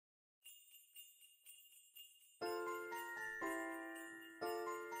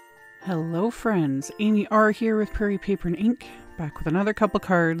Hello friends, AmyR here with Prairie Paper and Ink, back with another couple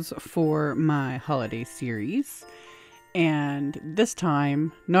cards for my holiday series. And this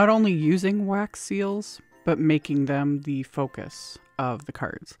time, not only using wax seals, but making them the focus of the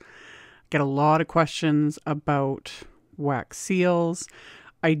cards. Get a lot of questions about wax seals.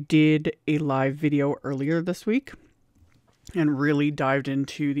 I did a live video earlier this week and really dived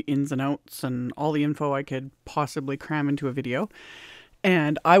into the ins and outs and all the info I could possibly cram into a video.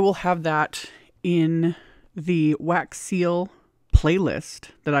 And I will have that in the wax seal playlist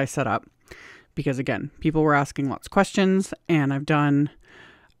that I set up. Because again, people were asking lots of questions and I've done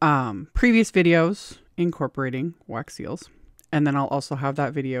previous videos incorporating wax seals. And then I'll also have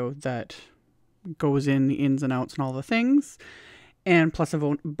that video that goes in the ins and outs and all the things. And plus a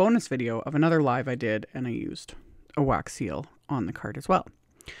bonus video of another live I did and I used a wax seal on the card as well.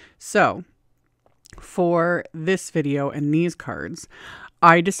 So for this video and these cards,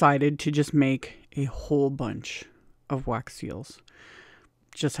 I decided to just make a whole bunch of wax seals.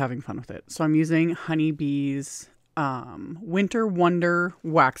 Just having fun with it. So I'm using Honeybee's Winter Wonder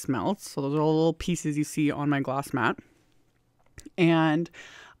wax melts. So those are all little pieces you see on my glass mat. And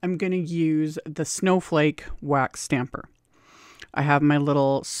I'm going to use the Snowflake wax stamper. I have my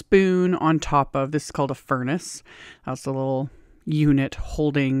little spoon on top of, this is called a furnace. That's the little unit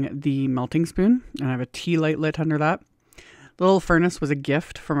holding the melting spoon, and I have a tea light lit under that. The little furnace was a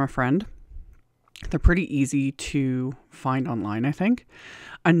gift from a friend. They're pretty easy to find online, I think.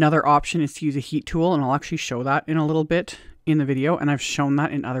 Another option is to use a heat tool, and I'll actually show that in a little bit in the video, and I've shown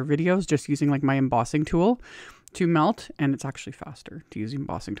that in other videos just using like my embossing tool to melt, and it's actually faster to use the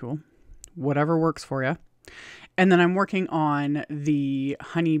embossing tool. Whatever works for you. And then I'm working on the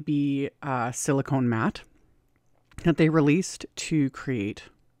Honeybee silicone mat that they released to create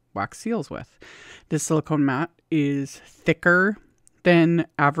wax seals with. This silicone mat is thicker than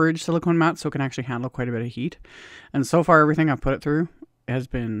average silicone mat, so it can actually handle quite a bit of heat. And so far, everything I've put it through has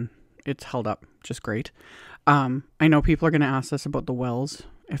been, it's held up just great. I know people are going to ask us about the wells,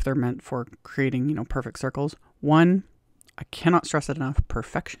 if they're meant for creating, you know, perfect circles. One, I cannot stress it enough,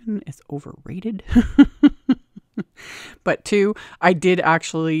 perfection is overrated. But two, I did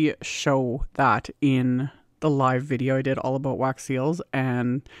actually show that in the live video I did all about wax seals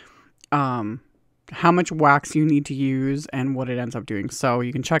and how much wax you need to use and what it ends up doing. So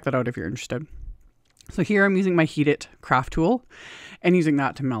you can check that out if you're interested. So here I'm using my Heat It craft tool and using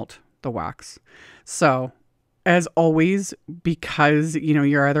that to melt the wax. So as always, because, you know,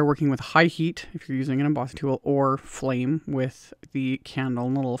 you're either working with high heat if you're using an embossing tool or flame with the candle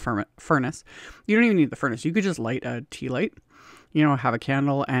and a little furnace. You don't even need the furnace. You could just light a tea light, you know, have a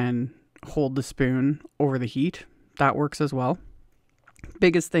candle and hold the spoon over the heat. That works as well.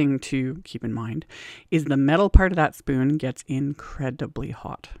 Biggest thing to keep in mind is the metal part of that spoon gets incredibly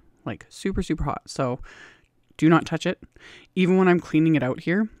hot, like super, super hot. So do not touch it. Even when I'm cleaning it out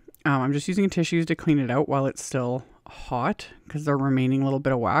here, I'm just using tissues to clean it out while it's still hot because the remaining little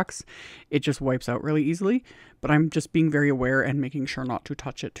bit of wax, it just wipes out really easily. But I'm just being very aware and making sure not to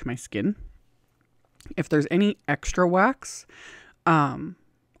touch it to my skin. If there's any extra wax,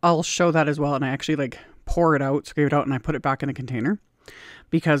 I'll show that as well. And I actually like pour it out, scrape it out, and I put it back in a container.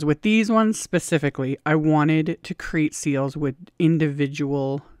 Because with these ones specifically, I wanted to create seals with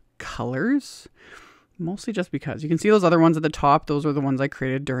individual colors. Mostly just because you can see those other ones at the top. Those are the ones I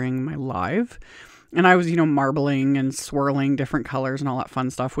created during my live. And I was, you know, marbling and swirling different colors and all that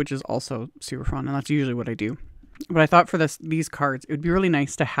fun stuff, which is also super fun. And that's usually what I do. But I thought for these cards, it would be really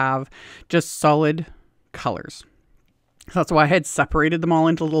nice to have just solid colors. So that's why I had separated them all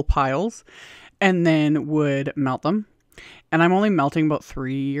into little piles and then would melt them. And I'm only melting about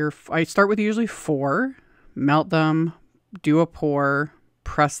 3 or I start with usually 4, melt them, do a pour,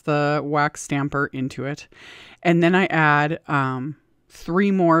 press the wax stamper into it. And then I add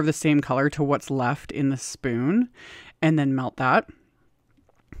 3 more of the same color to what's left in the spoon and then melt that.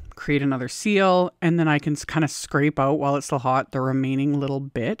 Create another seal. And then I can kind of scrape out while it's still hot the remaining little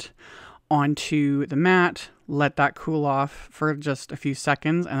bit onto the mat, let that cool off for just a few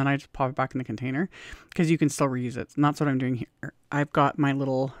seconds, and then I just pop it back in the container because you can still reuse it. And that's what I'm doing here. I've got my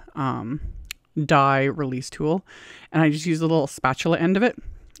little dye release tool, and I just use the little spatula end of it,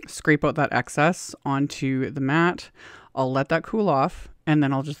 scrape out that excess onto the mat. I'll let that cool off, and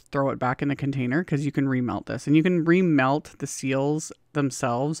then I'll just throw it back in the container because you can remelt this. And you can remelt the seals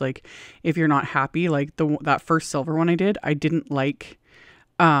themselves. Like if you're not happy, like that first silver one I did, I didn't like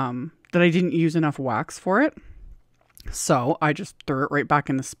that I didn't use enough wax for it. So I just threw it right back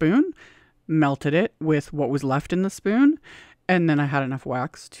in the spoon, melted it with what was left in the spoon, And then I had enough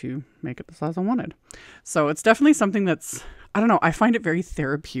wax to make it the size I wanted. So it's definitely something that's, I don't know, I find it very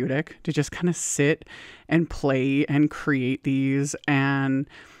therapeutic to just kind of sit and play and create these. And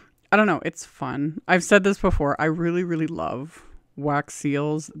I don't know, it's fun. I've said this before. I really, really love wax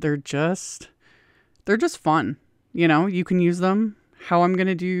seals. They're just fun. You know, you can use them how I'm going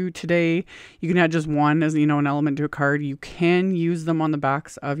to do today. You can add just one as, you know, an element to a card. You can use them on the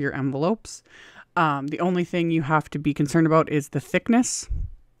backs of your envelopes. The only thing you have to be concerned about is the thickness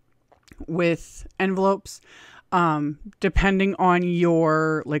with envelopes. Depending on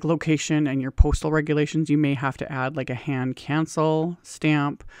your like location and your postal regulations, you may have to add like a hand cancel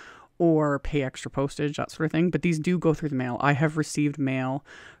stamp or pay extra postage, that sort of thing. But these do go through the mail. I have received mail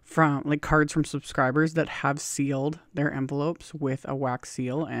from like cards from subscribers that have sealed their envelopes with a wax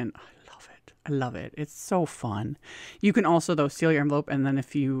seal, and I love it. It's so fun. You can also, though, seal your envelope, and then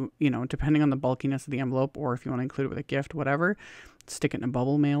if you know, depending on the bulkiness of the envelope, or if you want to include it with a gift, whatever, stick it in a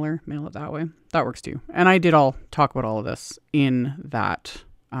bubble mailer, mail it that way. That works too. And I did talk about all of this in that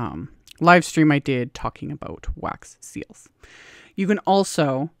live stream I did talking about wax seals. You can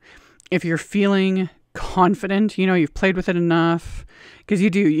also, if you're feeling confident, you know, you've played with it enough, because you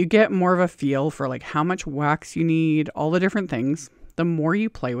get more of a feel for like how much wax you need, all the different things. The more you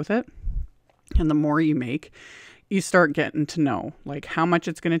play with it, and the more you make, you start getting to know like how much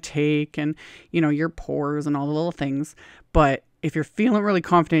it's going to take and, you know, your pores and all the little things. But if you're feeling really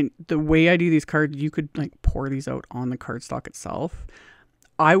confident, the way I do these cards, you could like pour these out on the cardstock itself.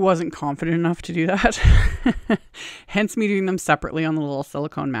 I wasn't confident enough to do that. Hence me doing them separately on the little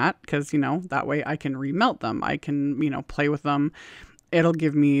silicone mat, because, you know, that way I can remelt them. I can, you know, play with them. It'll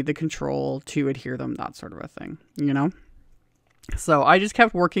give me the control to adhere them, that sort of a thing, you know? So I just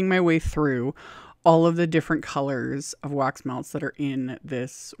kept working my way through all of the different colors of wax melts that are in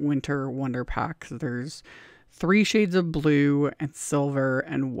this Winter Wonder Pack. There's 3 shades of blue and silver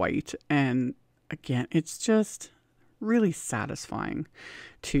and white. And again, it's just really satisfying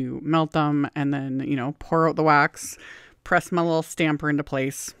to melt them and then, you know, pour out the wax, press my little stamper into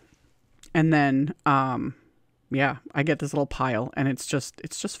place. And then, yeah, I get this little pile, and it's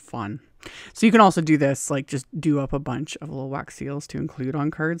just fun. So you can also do this, like just do up a bunch of little wax seals to include on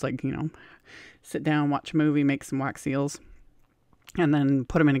cards. Like, you know, sit down, watch a movie, make some wax seals, and then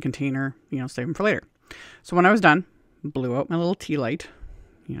put them in a container, you know, save them for later. So when I was done, blew out my little tea light,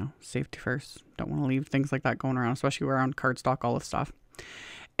 you know, safety first. Don't want to leave things like that going around, especially around cardstock, all this stuff.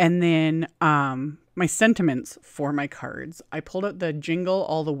 And then my sentiments for my cards. I pulled out the Jingle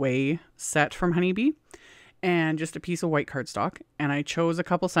All the Way set from Honeybee and just a piece of white cardstock. And I chose a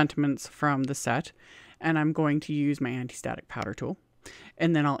couple sentiments from the set, and I'm going to use my anti-static powder tool.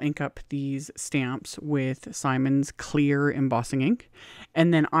 And then I'll ink up these stamps with Simon's clear embossing ink.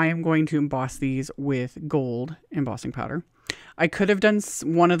 And then I am going to emboss these with gold embossing powder. I could have done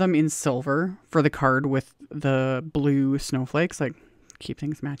one of them in silver for the card with the blue snowflakes, like keep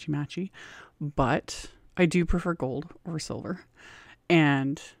things matchy-matchy. But I do prefer gold over silver.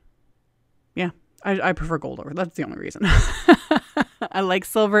 And yeah, I prefer gold over. That's the only reason. I like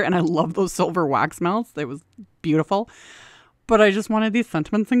silver, and I love those silver wax melts. It was beautiful. But I just wanted these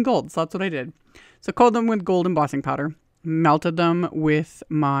sentiments in gold, so that's what I did. So coated them with gold embossing powder, melted them with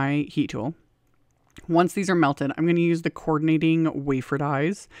my heat tool. Once these are melted, I'm going to use the coordinating wafer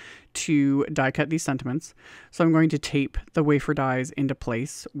dies to die cut these sentiments. So I'm going to tape the wafer dies into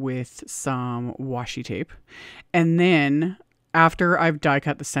place with some washi tape. And then after I've die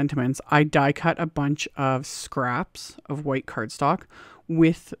cut the sentiments, I die cut a bunch of scraps of white cardstock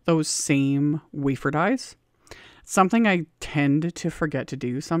with those same wafer dies. Something I tend to forget to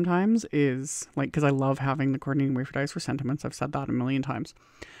do sometimes is, like, because I love having the coordinating wafer dies for sentiments. I've said that a million times.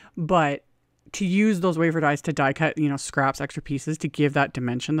 But to use those wafer dies to die cut, you know, scraps, extra pieces to give that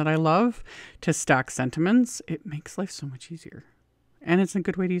dimension that I love to stack sentiments, it makes life so much easier. And it's a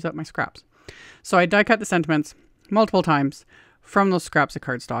good way to use up my scraps. So I die cut the sentiments multiple times from those scraps of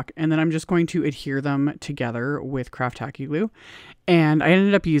cardstock, and then I'm just going to adhere them together with craft tacky glue. And I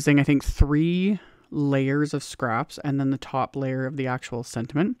ended up using, I think, 3 layers of scraps and then the top layer of the actual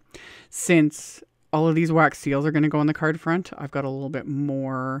sentiment. Since all of these wax seals are going to go on the card front, I've got a little bit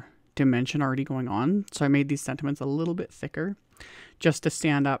more dimension already going on. So I made these sentiments a little bit thicker just to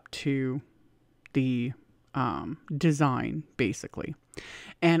stand up to the design, basically.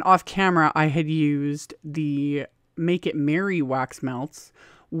 And off camera, I had used the Make It Merry wax melts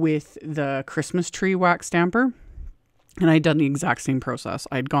with the Christmas tree wax stamper. And I'd done the exact same process.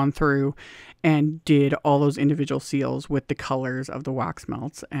 I'd gone through and did all those individual seals with the colors of the wax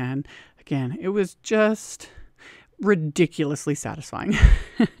melts. And again, it was just ridiculously satisfying.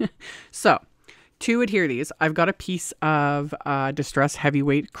 So to adhere these, I've got a piece of Distress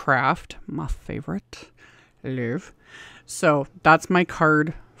Heavyweight Craft, my favorite. Love. So that's my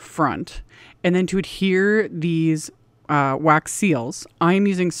card front. And then to adhere these wax seals, I'm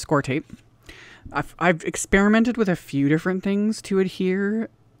using score tape. I've experimented with a few different things to adhere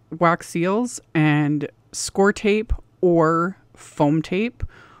wax seals, and score tape or foam tape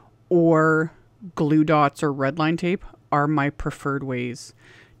or glue dots or red line tape are my preferred ways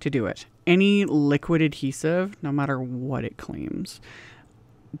to do it. Any liquid adhesive, no matter what it claims,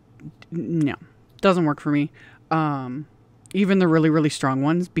 no, doesn't work for me. Even the really, really strong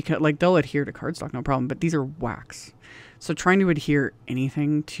ones, because like they'll adhere to cardstock, no problem, but these are wax. So trying to adhere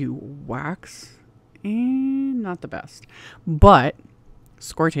anything to wax, not the best. But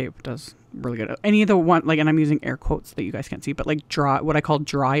score tape does really good. Any of the one, like, and I'm using air quotes that you guys can't see, but like what I call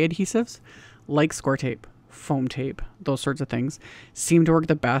dry adhesives, like score tape, foam tape, those sorts of things seem to work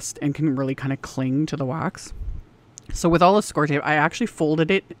the best and can really kind of cling to the wax. So with all the score tape, I actually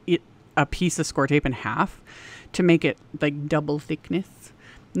folded a piece of score tape in half to make it like double thickness.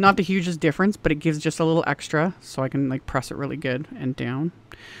 Not the hugest difference, but it gives just a little extra so I can like press it really good and down.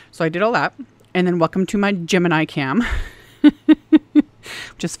 So I did all that. And then welcome to my Gemini cam.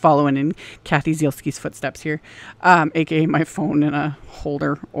 Just following in Kathy Zielski's footsteps here, aka my phone and a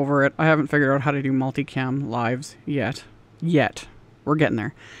holder over it. I haven't figured out how to do multicam lives yet. We're getting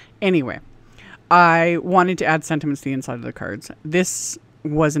there. Anyway, I wanted to add sentiments to the inside of the cards. This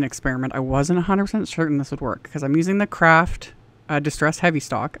was an experiment. I wasn't 100% certain this would work because I'm using the Craft Distress Heavy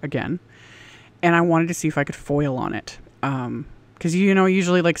Stock again, and I wanted to see if I could foil on it. Because, you know,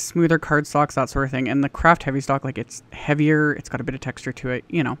 usually like smoother cardstocks, that sort of thing. And the Craft Heavy Stock, like it's heavier. It's got a bit of texture to it,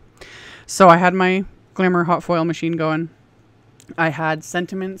 you know. So I had my Glamour hot foil machine going. I had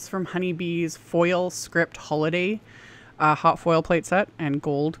sentiments from Honeybee's Foil Script Holiday hot foil plate set and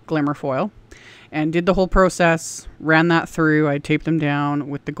gold glimmer foil. And did the whole process, ran that through. I taped them down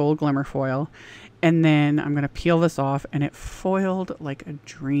with the gold glimmer foil. And then I'm going to peel this off, and it foiled like a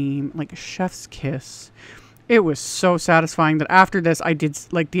dream, like a chef's kiss. It was so satisfying that after this, I did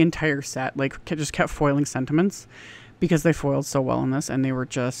like the entire set, like just kept foiling sentiments because they foiled so well in this, and they were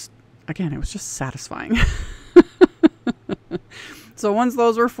just, again, it was just satisfying. So once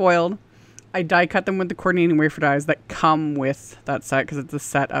those were foiled, I die cut them with the coordinating wafer dies that come with that set, because it's a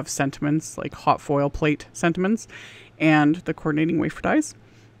set of sentiments, like hot foil plate sentiments and the coordinating wafer dies.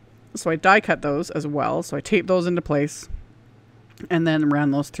 So I die cut those as well. So I taped those into place and then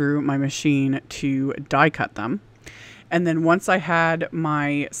ran those through my machine to die cut them. And then once I had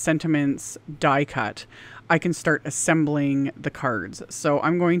my sentiments die cut, I can start assembling the cards. So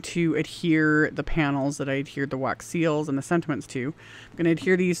I'm going to adhere the panels that I adhered the wax seals and the sentiments to. I'm going to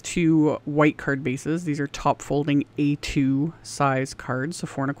adhere these to white card bases. These are top folding A2 size cards, so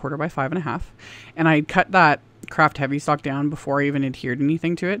 4 1/4 by 5 1/2. And I cut that Craft Heavy Stock down before I even adhered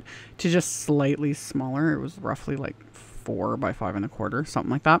anything to it to just slightly smaller. It was roughly like 4 by 5 1/4, something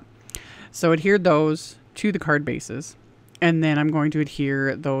like that. So adhered those to the card bases. And then I'm going to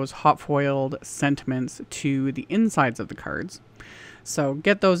adhere those hot foiled sentiments to the insides of the cards. So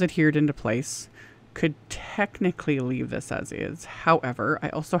get those adhered into place. Could technically leave this as is. However, I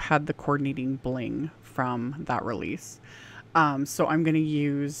also had the coordinating bling from that release. So I'm going to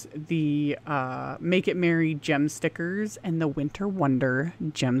use the Make It Merry gem stickers and the Winter Wonder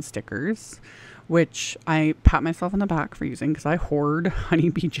gem stickers, which I pat myself on the back for using because I hoard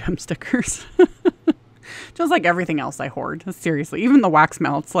Honeybee gem stickers. Just like everything else I hoard. Seriously, even the wax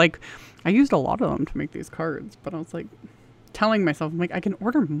melts. Like, I used a lot of them to make these cards, but I was like telling myself, I'm like, I can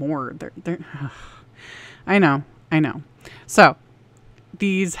order more. They're I know. So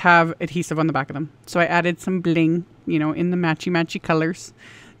these have adhesive on the back of them. So I added some bling, you know, in the matchy colors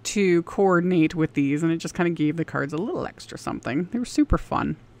to coordinate with these, and it just kind of gave the cards a little extra something. They were super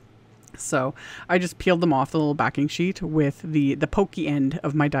fun. So I just peeled them off the little backing sheet with the pokey end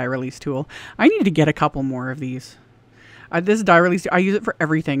of my die release tool. I need to get a couple more of these. This die release, I use it for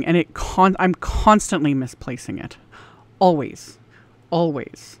everything, and I'm constantly misplacing it. Always.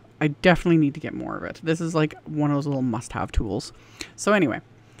 I definitely need to get more of it. This is like one of those little must-have tools. So anyway,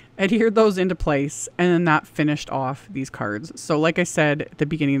 adhered those into place, and then that finished off these cards. So like I said at the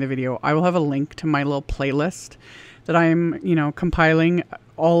beginning of the video, I will have a link to my little playlist that I'm, you know, compiling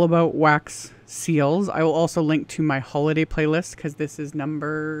all about wax seals. I will also link to my holiday playlist because this is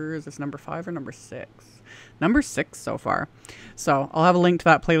number 5 or number 6? Number 6 so far. So I'll have a link to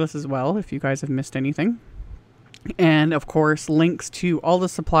that playlist as well if you guys have missed anything. And of course, links to all the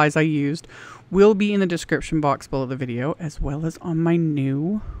supplies I used will be in the description box below the video, as well as on my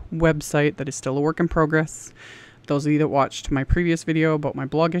new website that is still a work in progress. those of you that watched my previous video about my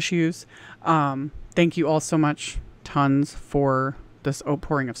blog issues. Thank you all so much. Tons for this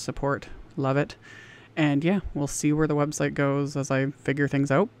outpouring of support. Love it. And yeah, we'll see where the website goes as I figure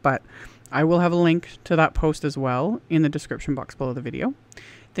things out. But I will have a link to that post as well in the description box below the video.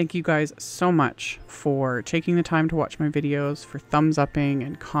 Thank you guys so much for taking the time to watch my videos, for thumbs upping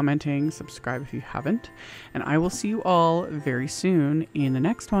and commenting. Subscribe if you haven't. And I will see you all very soon in the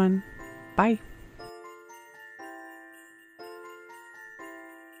next one. Bye.